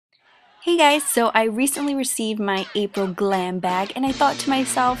Hey guys, so I recently received my April Glam bag and I thought to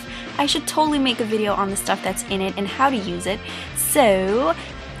myself I should totally make a video on the stuff that's in it and how to use it. So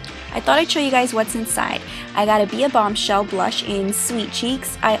I thought I'd show you guys what's inside. I got a Be a Bombshell blush in Sweet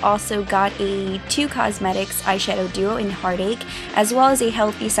Cheeks. I also got a 2 Cosmetics eyeshadow duo in Heartache, as well as a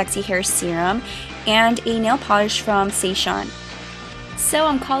Healthy Sexy Hair serum and a nail polish from Seishon. So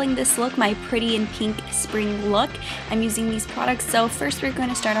I'm calling this look my pretty and pink spring look. I'm using these products. So first we're going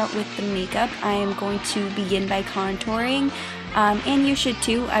to start out with the makeup. I am going to begin by contouring. And you should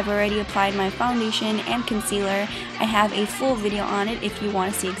too. I've already applied my foundation and concealer. I have a full video on it. If you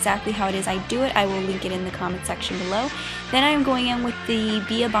want to see exactly how it is I do it, I will link it in the comment section below. Then I'm going in with the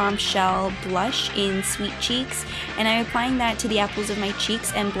Be a Bombshell blush in Sweet Cheeks, and I'm applying that to the apples of my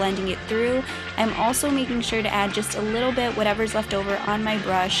cheeks and blending it through. I'm also making sure to add just a little bit, whatever's left over on my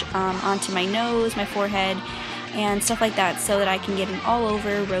brush, onto my nose, my forehead, and stuff like that, so that I can get an all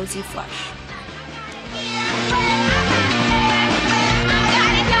over rosy flush.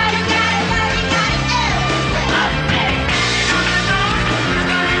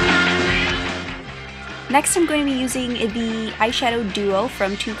 Next I'm going to be using the eyeshadow duo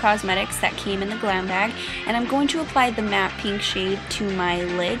from 2 Cosmetics that came in the Glam bag, and I'm going to apply the matte pink shade to my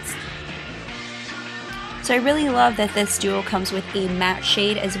lids. So I really love that this duo comes with a matte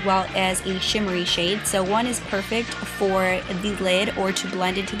shade as well as a shimmery shade. So one is perfect for the lid or to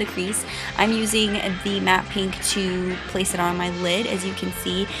blend into the crease. I'm using the matte pink to place it on my lid, as you can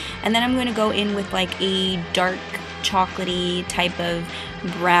see, and then I'm going to go in with like a dark chocolatey type of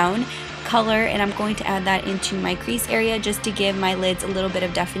brown color, and I'm going to add that into my crease area just to give my lids a little bit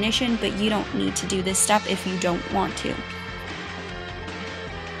of definition, but you don't need to do this step if you don't want to.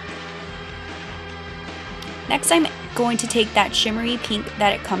 Next I'm going to take that shimmery pink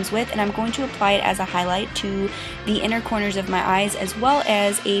that it comes with, and I'm going to apply it as a highlight to the inner corners of my eyes as well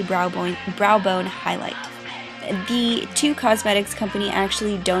as a brow bone highlight. The 2 Cosmetics company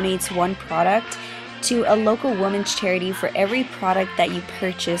actually donates one product to a local women's charity for every product that you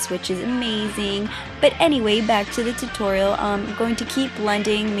purchase, which is amazing. But anyway, back to the tutorial. I'm going to keep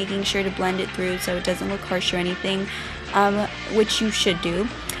blending, making sure to blend it through so it doesn't look harsh or anything, which you should do.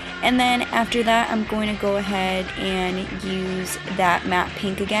 And then after that, I'm going to go ahead and use that matte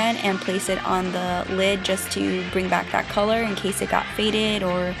pink again and place it on the lid just to bring back that color in case it got faded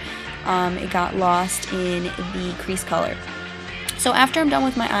or it got lost in the crease color. So after I'm done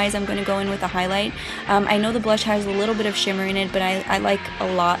with my eyes, I'm going to go in with a highlight. I know the blush has a little bit of shimmer in it, but I like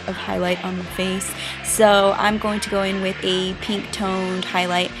a lot of highlight on the face. So I'm going to go in with a pink toned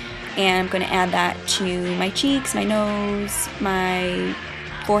highlight, and I'm going to add that to my cheeks, my nose, my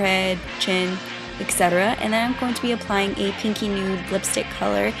forehead, chin, etc. And then I'm going to be applying a pinky nude lipstick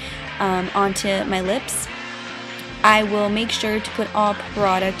color onto my lips. I will make sure to put all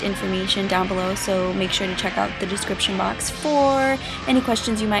product information down below, so make sure to check out the description box for any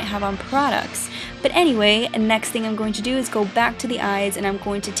questions you might have on products. But anyway, next thing I'm going to do is go back to the eyes, and I'm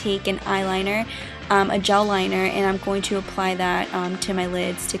going to take an eyeliner, a gel liner, and I'm going to apply that to my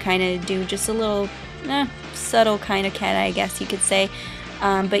lids to kind of do just a little subtle kind of cat, I guess you could say.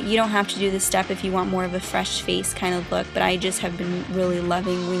 But you don't have to do this step if you want more of a fresh face kind of look, but I just have been really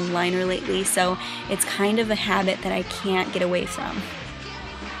loving wing liner lately, so it's kind of a habit that I can't get away from.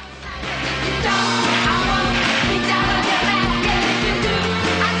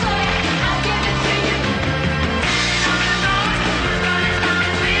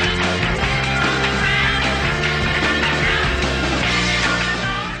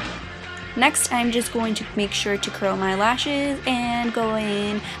 Next, I'm just going to make sure to curl my lashes and go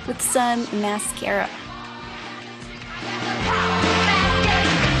in with some mascara.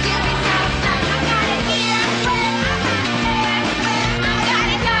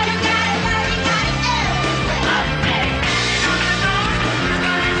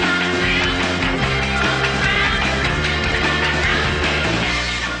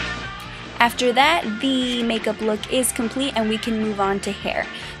 After that, the makeup look is complete and we can move on to hair.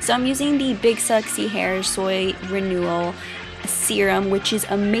 So I'm using the Big Sexy Hair Soy Renewal Serum, which is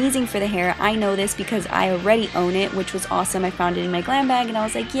amazing for the hair. I know this because I already own it, which was awesome. I found it in my Glam bag and I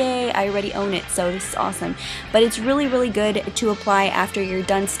was like, yay, I already own it, so this is awesome. But it's really, really good to apply after you're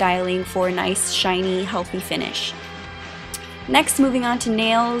done styling for a nice, shiny, healthy finish. Next, moving on to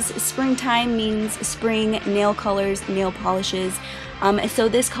nails. Springtime means spring nail colors, nail polishes. So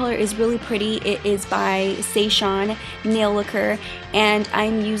this color is really pretty. It is by Seishon Nail Lacquer, and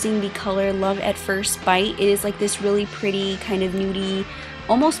I'm using the color Love at First Bite. It is like this really pretty kind of nudie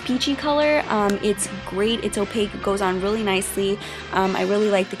almost peachy color. It's great, it's opaque, it goes on really nicely. I really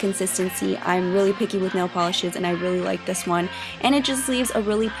like the consistency. I'm really picky with nail polishes and I really like this one, and it just leaves a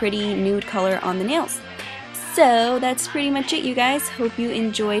really pretty nude color on the nails. So that's pretty much it, you guys. Hope you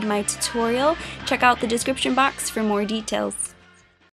enjoyed my tutorial. Check out the description box for more details.